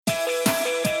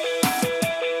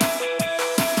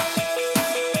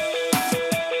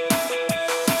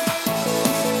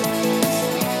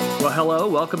hello.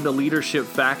 Welcome to Leadership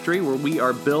Factory, where we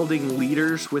are building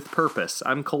leaders with purpose.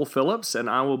 I'm Cole Phillips, and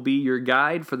I will be your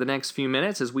guide for the next few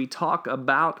minutes as we talk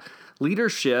about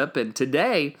leadership. And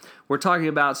today, we're talking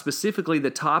about specifically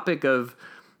the topic of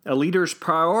a leader's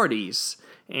priorities.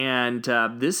 And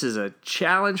this is a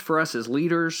challenge for us as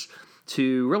leaders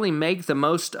to really make the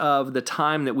most of the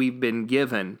time that we've been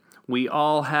given. We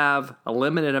all have a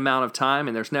limited amount of time,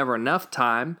 and there's never enough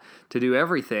time to do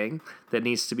everything that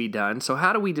needs to be done. So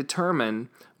how do we determine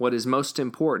what is most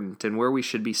important and where we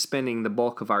should be spending the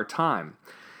bulk of our time?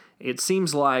 It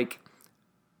seems like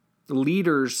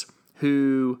leaders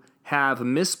who have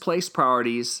misplaced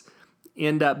priorities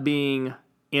end up being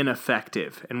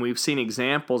ineffective. And we've seen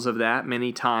examples of that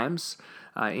many times.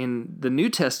 In the New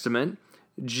Testament,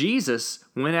 Jesus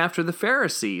went after the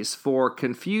Pharisees for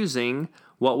confusing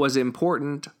what was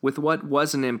important with what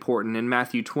wasn't important. In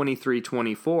Matthew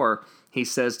 23:24, he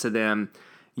says to them,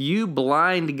 "You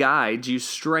blind guides, you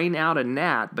strain out a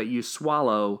gnat, but you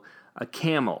swallow a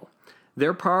camel."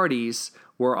 Their priorities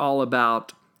were all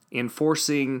about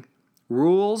enforcing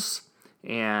rules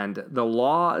and the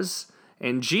laws,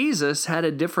 and Jesus had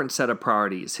a different set of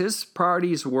priorities. His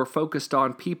priorities were focused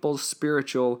on people's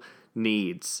spiritual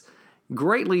needs.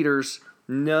 Great leaders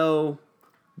know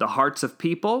the hearts of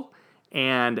people,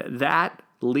 and that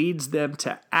leads them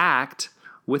to act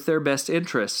with their best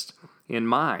interest in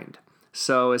mind.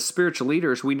 So as spiritual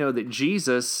leaders, we know that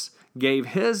Jesus gave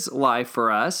his life for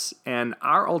us, and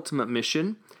our ultimate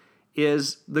mission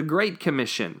is the Great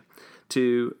Commission,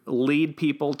 to lead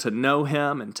people to know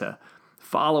him and to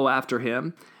follow after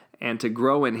him and to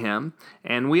grow in him.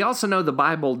 And we also know the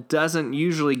Bible doesn't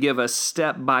usually give us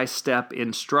step-by-step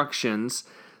instructions.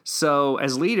 So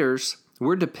as leaders,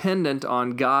 we're dependent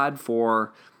on God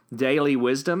for daily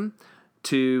wisdom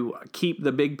to keep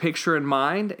the big picture in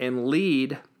mind and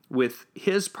lead with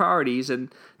his priorities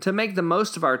and to make the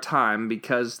most of our time,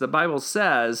 because the Bible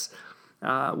says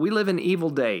we live in evil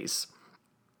days.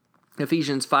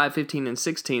 Ephesians 5:15 and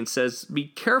 16 says, "Be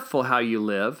careful how you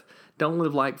live. Don't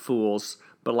live like fools,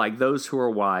 but like those who are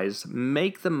wise.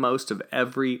 Make the most of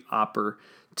every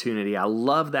opportunity." I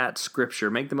love that scripture.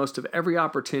 Make the most of every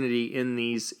opportunity in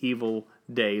these evil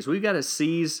days. We've got to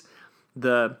seize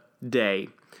the day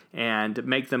and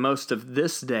make the most of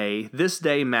this day. This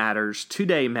day matters.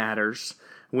 Today matters.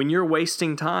 When you're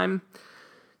wasting time,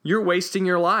 you're wasting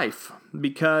your life,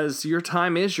 because your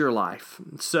time is your life.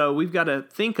 So we've got to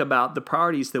think about the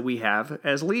priorities that we have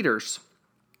as leaders.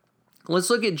 Let's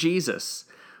look at Jesus.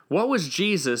 What was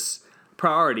Jesus'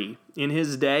 priority in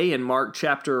his day? In Mark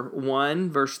chapter 1,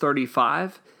 verse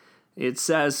 35, it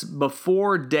says,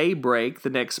 "Before daybreak the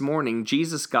next morning,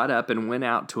 Jesus got up and went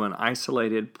out to an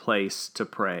isolated place to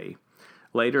pray.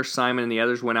 Later, Simon and the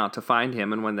others went out to find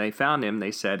him, and when they found him,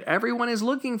 they said, 'Everyone is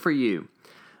looking for you.'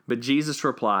 But Jesus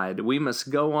replied, 'We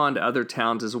must go on to other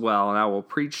towns as well, and I will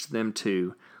preach to them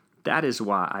too. That is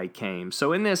why I came.'"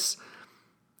 So in this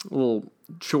little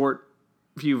short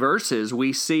few verses,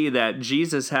 we see that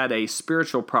Jesus had a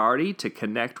spiritual priority to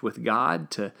connect with God,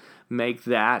 to make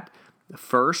that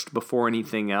first before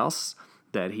anything else,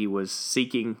 that he was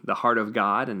seeking the heart of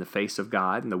God and the face of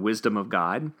God and the wisdom of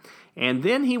God. And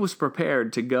then he was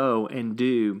prepared to go and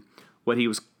do what he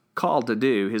was called to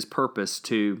do, his purpose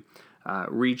to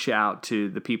reach out to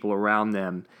the people around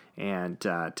them and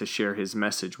to share his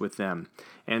message with them.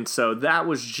 And so that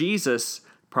was Jesus'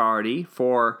 priority.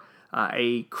 For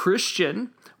a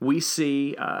Christian, we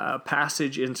see a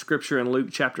passage in Scripture in Luke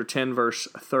chapter 10, verse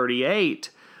 38,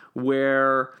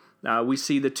 where we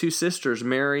see the two sisters,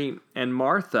 Mary and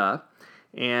Martha.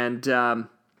 And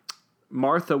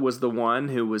Martha was the one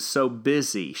who was so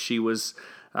busy. She was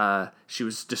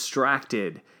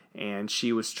distracted, and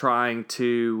she was trying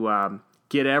to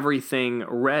get everything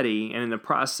ready. And in the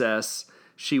process,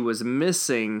 she was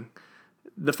missing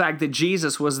the fact that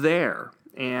Jesus was there.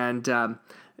 And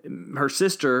her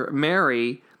sister,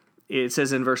 Mary, it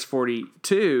says in verse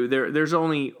 42, there's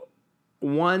only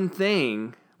one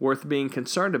thing worth being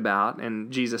concerned about,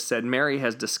 and Jesus said, "Mary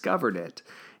has discovered it."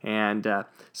 And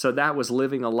so that was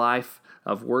living a life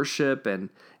of worship and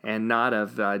not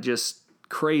of just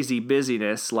crazy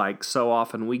busyness like so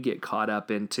often we get caught up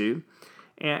into.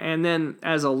 And then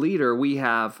as a leader, we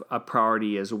have a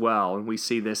priority as well, and we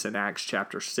see this in Acts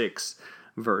chapter 6,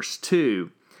 verse 2.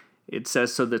 It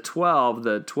says, "So the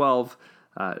 12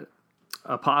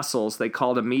 apostles, they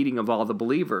called a meeting of all the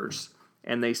believers,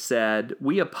 and they said,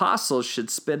 'We apostles should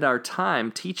spend our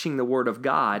time teaching the word of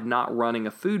God, not running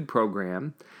a food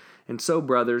program. And so,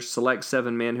 brothers, select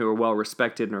 7 men who are well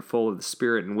respected and are full of the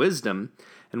Spirit and wisdom,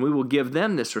 and we will give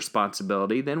them this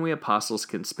responsibility. Then we apostles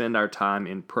can spend our time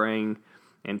in praying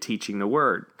and teaching the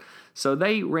word.'" So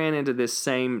they ran into this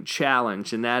same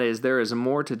challenge, and that is there is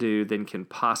more to do than can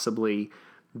possibly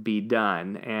be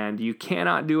done, and you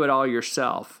cannot do it all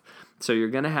yourself. So you're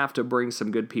going to have to bring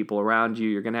some good people around you.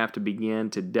 You're going to have to begin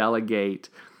to delegate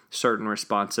certain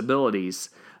responsibilities,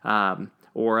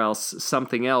 or else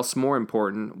something else more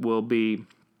important will be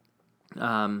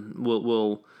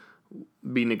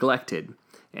neglected.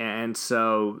 And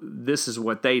so this is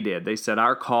what they did. They said,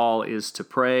 our call is to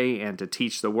pray and to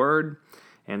teach the word,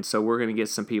 and so we're going to get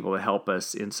some people to help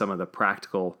us in some of the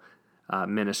practical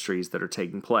ministries that are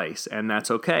taking place. And that's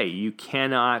okay. You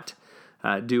cannot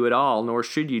do it all, nor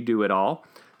should you do it all.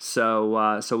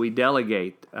 So we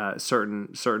delegate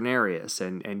certain areas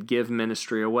and give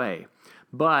ministry away.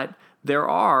 But there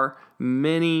are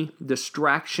many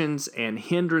distractions and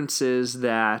hindrances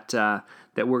that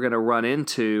we're going to run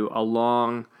into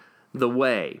along the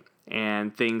way,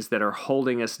 and things that are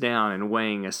holding us down and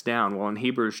weighing us down. Well, in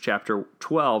Hebrews chapter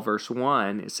 12, verse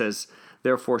 1, it says,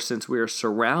 "Therefore, since we are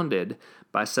surrounded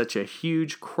by such a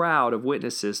huge crowd of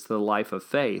witnesses to the life of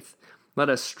faith, let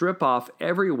us strip off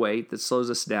every weight that slows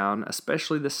us down,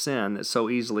 especially the sin that so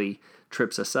easily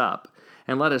trips us up.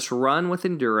 And let us run with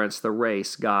endurance the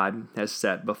race God has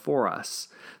set before us."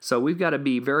 So we've got to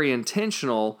be very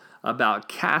intentional about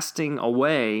casting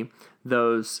away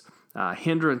those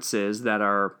hindrances that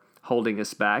are holding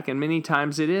us back. And many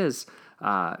times it is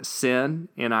sin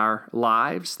in our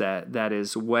lives that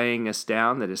is weighing us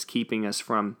down, that is keeping us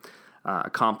from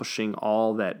accomplishing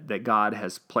all that God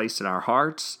has placed in our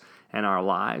hearts and our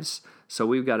lives. So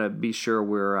we've got to be sure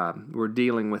we're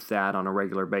dealing with that on a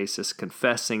regular basis,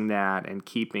 confessing that and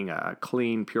keeping a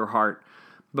clean, pure heart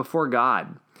before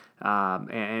God,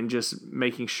 and just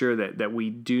making sure that we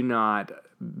do not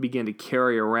begin to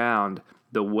carry around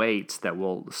the weights that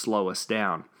will slow us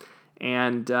down.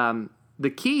 And the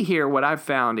key here, what I've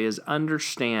found, is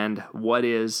understand what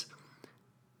is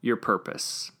your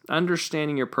purpose.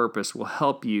 Understanding your purpose will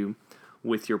help you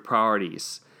with your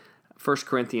priorities. 1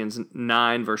 Corinthians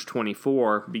 9, verse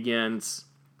 24 begins,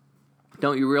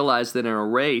 "Don't you realize that in a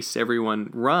race everyone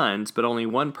runs, but only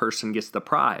one person gets the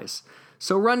prize?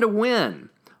 So run to win.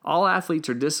 All athletes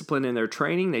are disciplined in their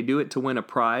training. They do it to win a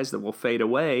prize that will fade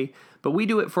away, but we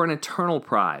do it for an eternal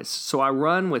prize. So I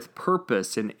run with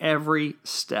purpose in every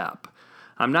step.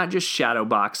 I'm not just shadow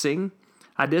boxing.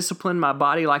 I discipline my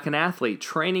body like an athlete,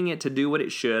 training it to do what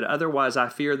it should. Otherwise, I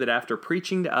fear that after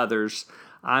preaching to others,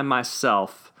 I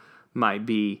myself might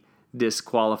be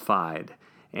disqualified."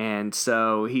 And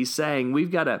so he's saying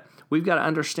we've got to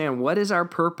understand what is our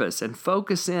purpose and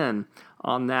focus in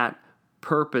on that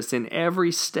purpose in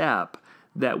every step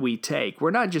that we take.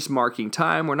 We're not just marking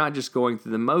time. We're not just going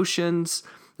through the motions.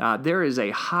 There is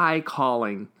a high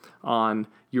calling on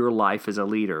your life as a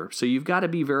leader. So you've got to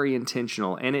be very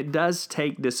intentional, and it does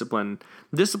take discipline.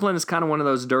 Discipline is kind of one of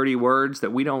those dirty words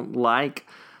that we don't like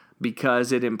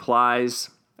because it implies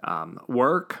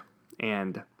work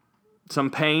and some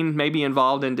pain may be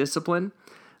involved in discipline,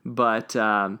 but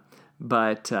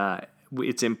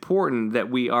it's important that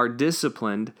we are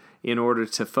disciplined in order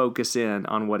to focus in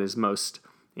on what is most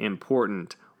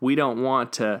important. We don't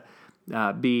want to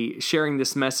be sharing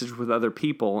this message with other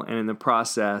people and in the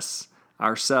process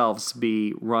ourselves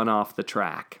be run off the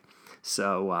track.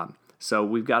 So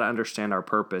we've got to understand our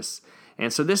purpose.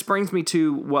 And so this brings me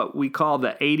to what we call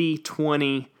the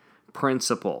 80-20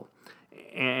 principle.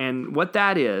 And what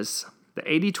that is, the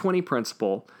 80-20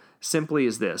 principle simply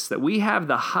is this, that we have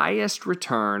the highest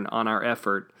return on our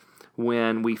effort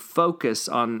when we focus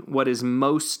on what is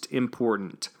most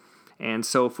important. And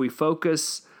so if we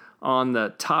focus on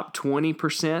the top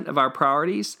 20% of our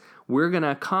priorities, we're going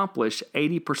to accomplish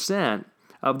 80%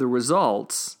 of the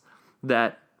results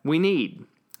that we need.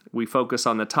 We focus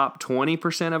on the top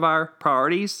 20% of our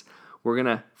priorities, we're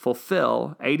going to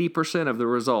fulfill 80% of the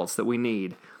results that we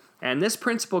need. And this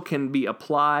principle can be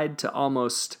applied to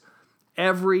almost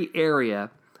every area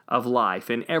of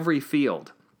life, in every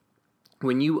field.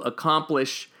 When you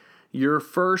accomplish your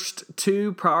first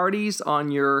 2 priorities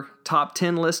on your top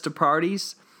 10 list of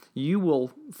priorities, you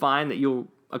will find that you'll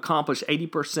accomplish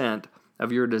 80%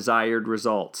 of your desired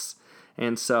results.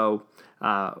 And so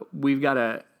we've got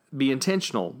to be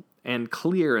intentional and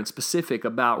clear and specific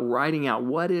about writing out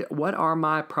what are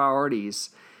my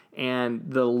priorities. And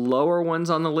the lower ones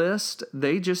on the list,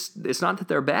 it's not that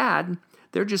they're bad,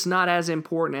 they're just not as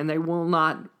important, and they will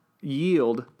not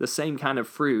yield the same kind of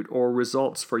fruit or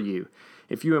results for you.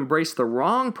 If you embrace the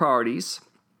wrong priorities,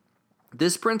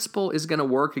 this principle is going to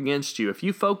work against you. If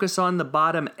you focus on the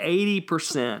bottom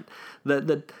 80%,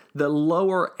 the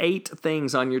lower 8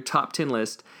 things on your top 10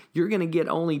 list, you're going to get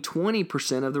only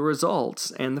 20% of the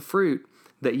results and the fruit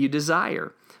that you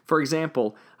desire. For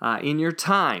example, in your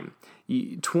time,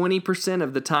 20%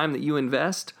 of the time that you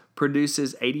invest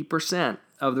produces 80%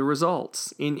 of the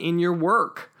results. In your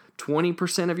work,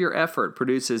 20% of your effort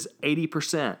produces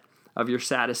 80% of your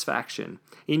satisfaction.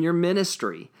 In your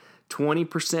ministry,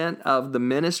 20% of the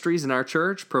ministries in our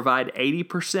church provide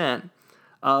 80%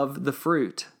 of the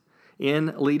fruit.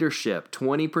 In leadership,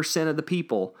 20% of the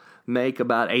people make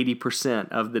about 80%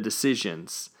 of the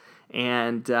decisions.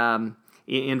 And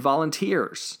in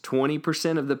volunteers,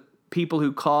 20% of the people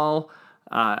who call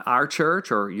our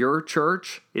church or your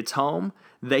church its home,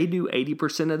 they do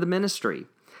 80% of the ministry.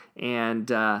 And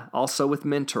also with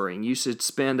mentoring, you should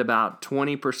spend about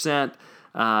 20%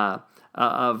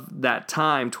 of that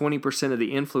time. 20% of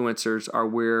the influencers are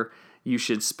where you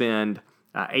should spend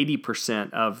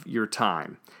 80% of your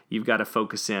time. You've got to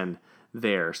focus in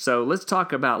there. So let's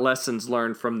talk about lessons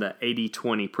learned from the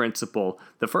 80-20 principle.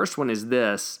 The first one is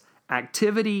this: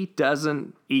 activity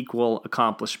doesn't equal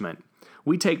accomplishment.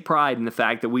 We take pride in the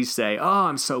fact that we say, "Oh,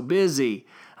 I'm so busy.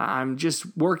 I'm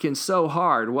just working so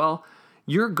hard." Well,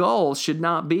 your goal should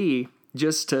not be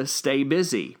just to stay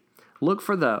busy. Look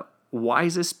for the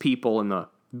wisest people and the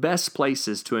best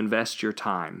places to invest your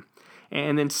time.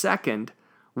 And then second,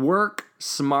 work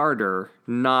smarter,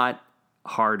 not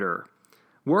harder.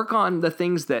 Work on the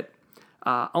things that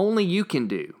only you can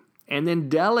do, and then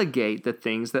delegate the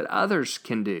things that others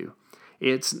can do.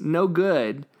 It's no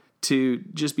good to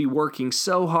just be working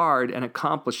so hard and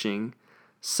accomplishing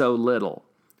so little.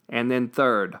 And then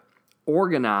third,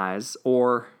 organize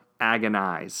or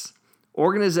agonize.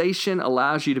 Organization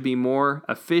allows you to be more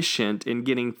efficient in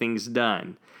getting things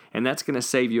done, and that's going to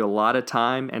save you a lot of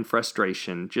time and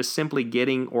frustration, just simply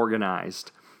getting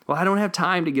organized. Well, I don't have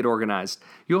time to get organized.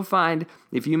 You'll find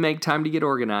if you make time to get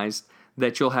organized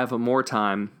that you'll have more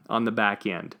time on the back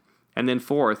end. And then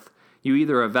fourth, you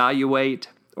either evaluate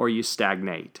or you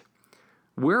stagnate.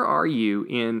 Where are you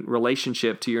in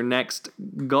relationship to your next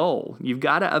goal? You've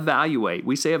got to evaluate.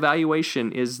 We say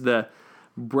evaluation is the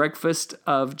breakfast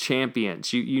of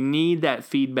champions. You need that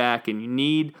feedback and you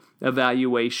need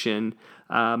evaluation.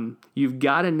 You've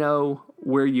got to know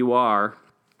where you are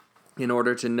in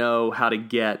order to know how to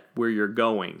get where you're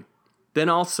going. Then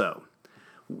also,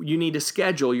 you need to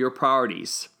schedule your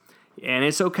priorities. And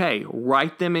it's okay.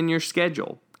 Write them in your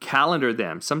schedule. Calendar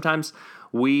them. Sometimes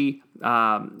we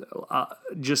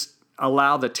just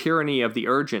allow the tyranny of the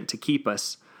urgent to keep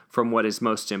us from what is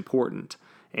most important.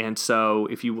 And so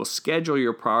if you will schedule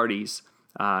your priorities,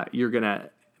 you're going to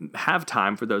have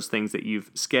time for those things that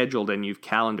you've scheduled and you've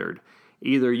calendared.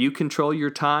 Either you control your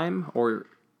time or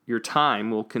your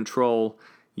time will control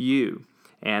you.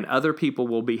 And other people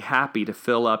will be happy to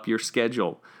fill up your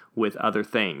schedule with other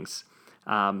things.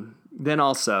 Then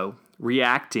also,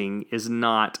 reacting is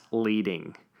not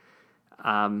leading.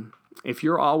 If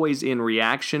you're always in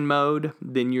reaction mode,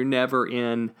 then you're never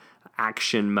in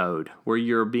action mode where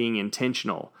you're being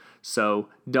intentional. So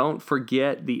don't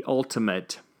forget the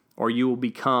ultimate, or you will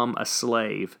become a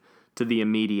slave to the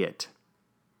immediate.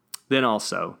 Then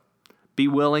also, be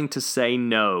willing to say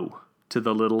no to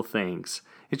the little things.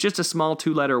 It's just a small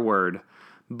 2-letter word,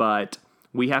 but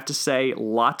we have to say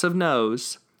lots of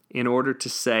no's in order to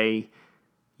say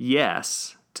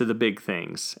yes to the big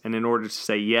things, and in order to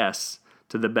say yes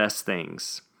to the best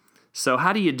things. So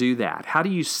how do you do that? How do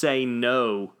you say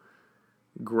no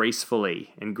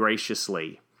gracefully and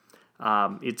graciously?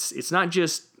 It's not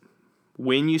just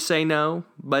when you say no,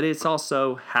 but it's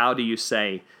also how do you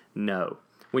say no.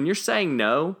 When you're saying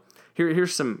no,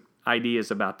 here's some ideas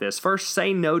about this. First,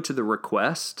 say no to the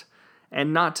request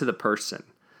and not to the person.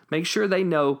 Make sure they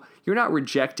know you're not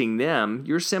rejecting them.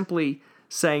 You're simply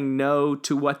saying no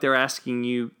to what they're asking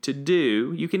you to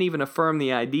do. You can even affirm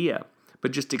the idea,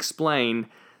 but just explain,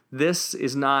 this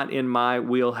is not in my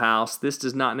wheelhouse. This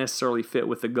does not necessarily fit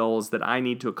with the goals that I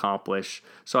need to accomplish.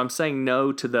 So I'm saying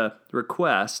no to the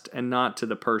request and not to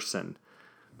the person.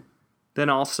 Then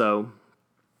also,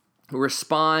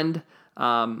 respond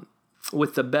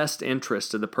with the best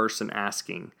interest of the person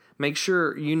asking. Make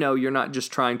sure you know you're not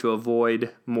just trying to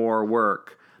avoid more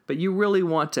work, but you really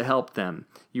want to help them.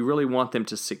 You really want them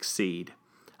to succeed.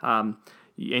 And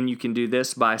you can do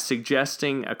this by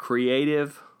suggesting a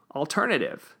creative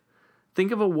alternative.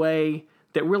 Think of a way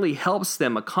that really helps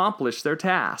them accomplish their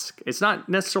task. It's not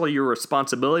necessarily your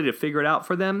responsibility to figure it out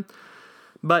for them,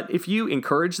 but if you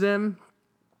encourage them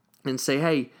and say,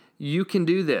 hey, you can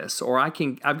do this, or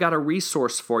I've got a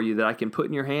resource for you that I can put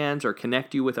in your hands or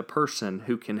connect you with a person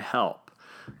who can help.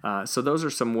 So those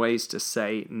are some ways to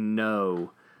say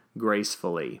no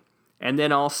gracefully. And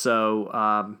then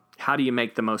also, how do you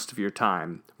make the most of your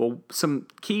time? Well, some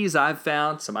keys I've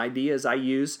found, some ideas I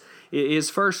use is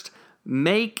first,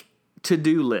 make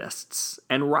to-do lists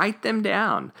and write them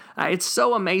down. It's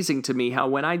so amazing to me how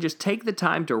when I just take the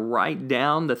time to write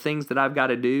down the things that I've got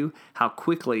to do, how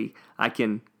quickly I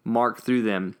can mark through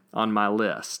them on my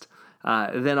list.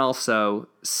 Then also,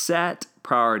 set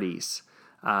priorities.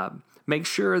 Make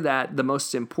sure that the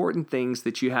most important things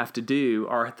that you have to do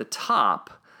are at the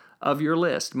top of your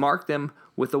list. Mark them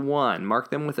with a 1, mark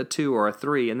them with a 2 or a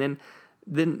 3, and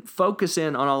then focus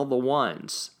in on all the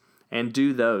ones and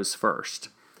do those first.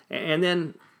 And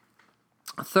then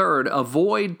third,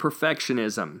 avoid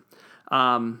perfectionism.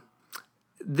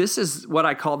 This is what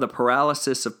I call the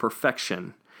paralysis of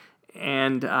perfection.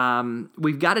 And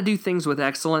we've got to do things with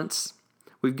excellence.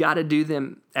 We've got to do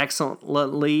them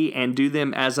excellently and do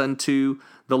them as unto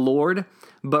the Lord.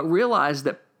 But realize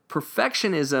that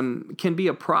perfectionism can be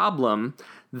a problem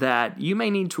that you may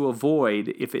need to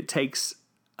avoid if it takes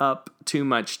up too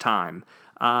much time.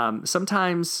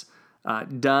 Sometimes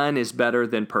done is better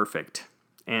than perfect.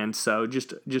 And so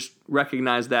just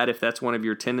recognize that if that's one of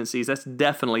your tendencies. That's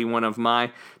definitely one of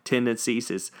my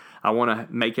tendencies is I want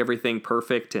to make everything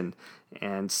perfect.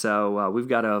 And so we've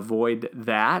got to avoid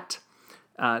that.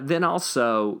 Then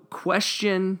also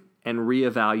question and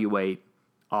reevaluate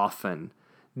often.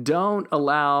 Don't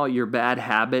allow your bad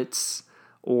habits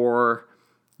or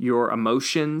your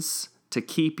emotions to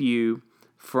keep you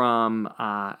from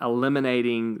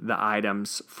eliminating the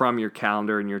items from your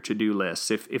calendar and your to-do list.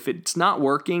 If it's not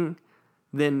working,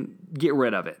 then get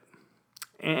rid of it.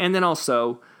 And then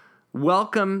also,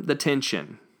 welcome the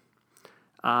tension.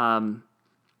 Let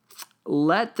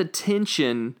the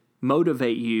tension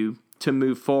motivate you to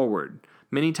move forward.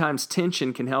 Many times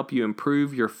tension can help you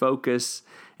improve your focus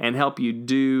and help you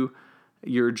do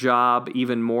your job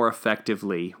even more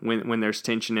effectively when there's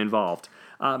tension involved.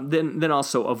 Then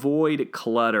also avoid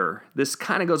clutter. This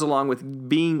kind of goes along with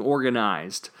being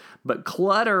organized, but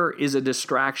clutter is a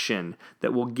distraction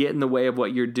that will get in the way of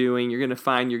what you're doing. You're going to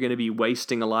find you're going to be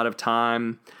wasting a lot of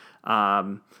time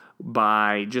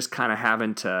by just kind of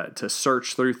having to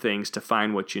search through things to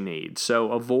find what you need.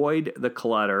 So avoid the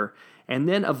clutter, and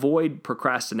then avoid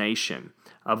procrastination.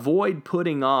 Avoid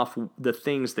putting off the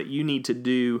things that you need to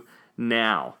do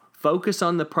now. Focus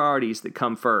on the priorities that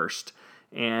come first.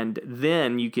 And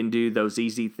then you can do those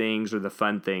easy things or the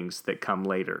fun things that come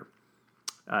later.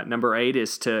 Number 8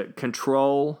 is to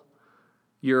control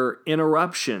your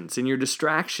interruptions and your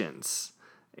distractions.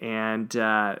 And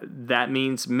that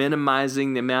means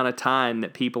minimizing the amount of time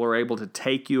that people are able to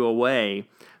take you away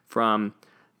from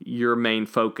your main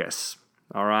focus.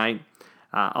 All right?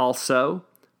 Also,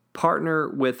 partner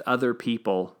with other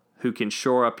people who can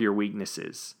shore up your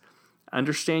weaknesses.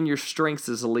 Understand your strengths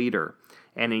as a leader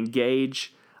and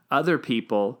engage other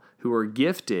people who are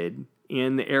gifted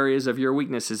in the areas of your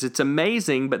weaknesses. It's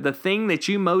amazing, but the thing that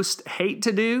you most hate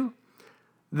to do,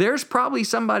 there's probably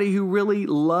somebody who really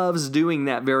loves doing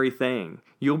that very thing.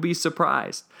 You'll be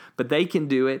surprised, but they can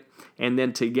do it, and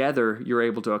then together you're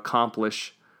able to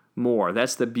accomplish more.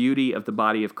 That's the beauty of the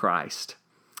body of Christ.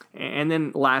 And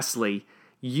then lastly,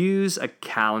 use a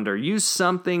calendar. Use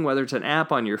something, whether it's an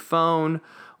app on your phone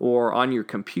or on your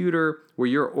computer, where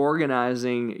you're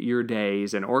organizing your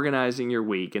days and organizing your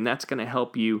week, and that's going to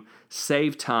help you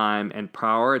save time and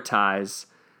prioritize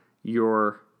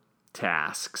your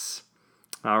tasks.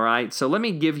 All right, so let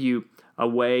me give you a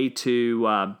way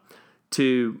to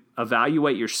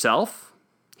evaluate yourself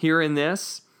here in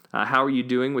this. How are you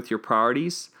doing with your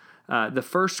priorities? The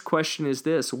first question is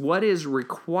this: what is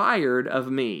required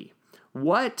of me?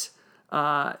 What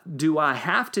do I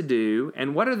have to do,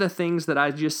 and what are the things that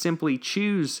I just simply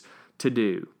choose to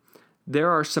do? There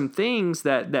are some things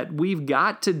that we've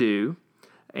got to do,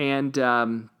 and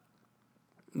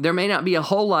there may not be a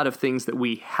whole lot of things that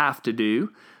we have to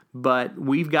do, but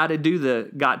we've got to do the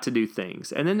got to do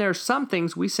things. And then there are some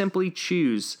things we simply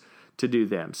choose to do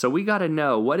them. So we got to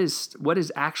know what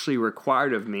is actually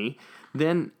required of me.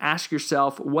 Then ask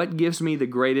yourself, what gives me the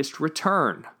greatest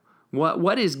return?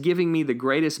 What is giving me the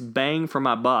greatest bang for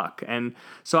my buck? And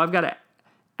so I've got to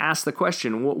ask the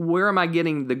question, where am I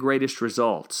getting the greatest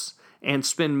results? And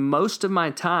spend most of my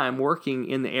time working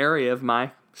in the area of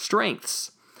my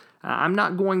strengths. I'm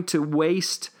not going to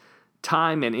waste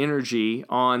time and energy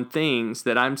on things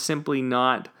that I'm simply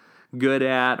not good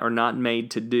at or not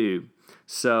made to do.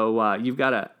 So you've got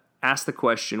to ask the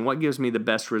question, what gives me the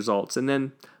best results? And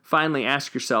then finally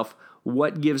ask yourself,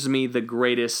 what gives me the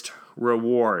greatest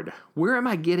reward? Where am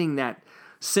I getting that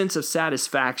sense of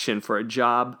satisfaction for a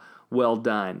job well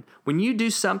done. When you do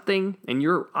something and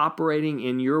you're operating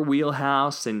in your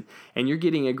wheelhouse and you're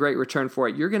getting a great return for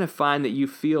it, you're going to find that you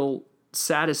feel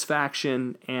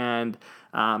satisfaction and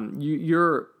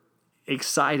you're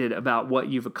excited about what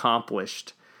you've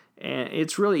accomplished. And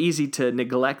it's really easy to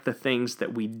neglect the things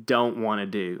that we don't want to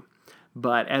do.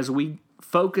 But as we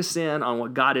focus in on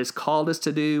what God has called us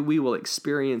to do, we will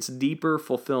experience deeper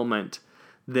fulfillment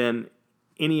than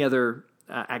any other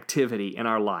activity in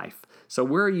our life. So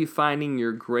where are you finding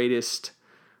your greatest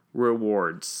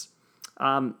rewards?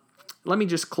 Let me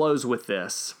just close with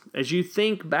this. As you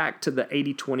think back to the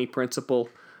 80-20 principle,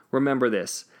 remember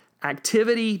this.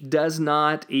 Activity does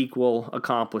not equal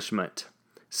accomplishment.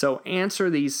 So answer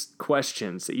these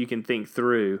questions that you can think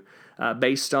through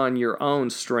based on your own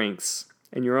strengths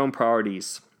and your own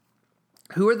priorities.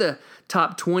 Who are the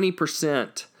top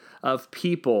 20% of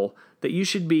people that you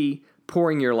should be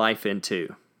pouring your life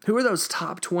into? Who are those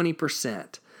top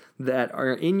 20% that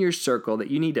are in your circle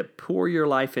that you need to pour your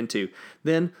life into?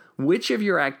 Then which of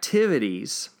your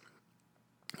activities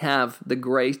have the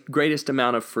greatest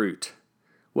amount of fruit?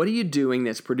 What are you doing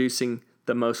that's producing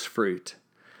the most fruit?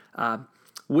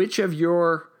 Which of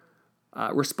your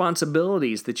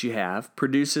responsibilities that you have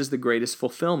produces the greatest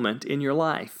fulfillment in your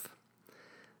life?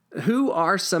 Who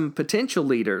are some potential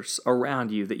leaders around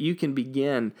you that you can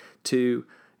begin to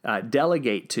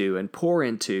delegate to and pour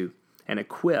into and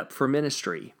equip for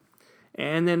ministry?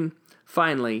 And then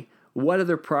finally, what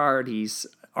other priorities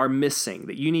are missing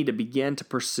that you need to begin to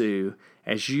pursue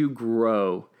as you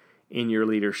grow in your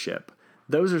leadership?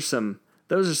 Those are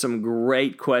some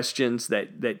great questions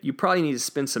that you probably need to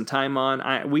spend some time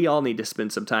on. We all need to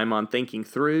spend some time on thinking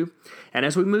through. And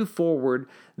as we move forward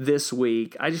this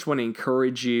week, I just want to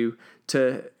encourage you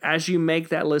to, as you make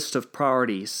that list of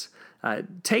priorities,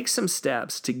 take some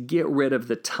steps to get rid of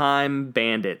the time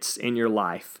bandits in your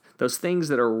life, those things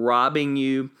that are robbing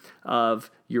you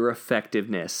of your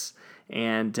effectiveness.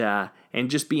 And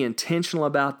just be intentional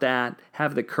about that.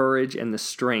 Have the courage and the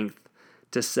strength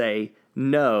to say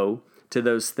no to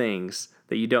those things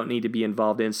that you don't need to be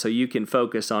involved in so you can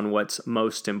focus on what's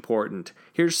most important.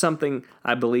 Here's something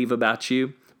I believe about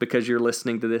you because you're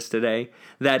listening to this today.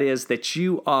 That is that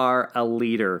you are a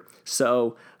leader.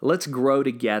 So let's grow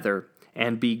together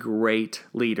and be great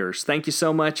leaders. Thank you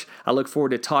so much. I look forward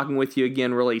to talking with you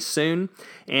again really soon.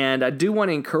 And I do want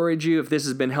to encourage you, if this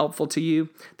has been helpful to you,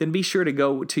 then be sure to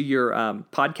go to your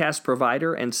podcast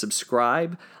provider and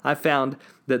subscribe. I found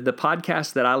that the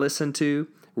podcasts that I listen to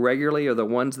regularly are the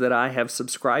ones that I have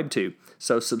subscribed to.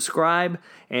 So subscribe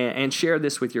and share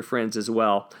this with your friends as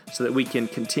well so that we can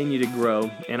continue to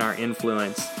grow in our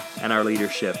influence and our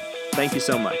leadership. Thank you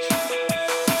so much.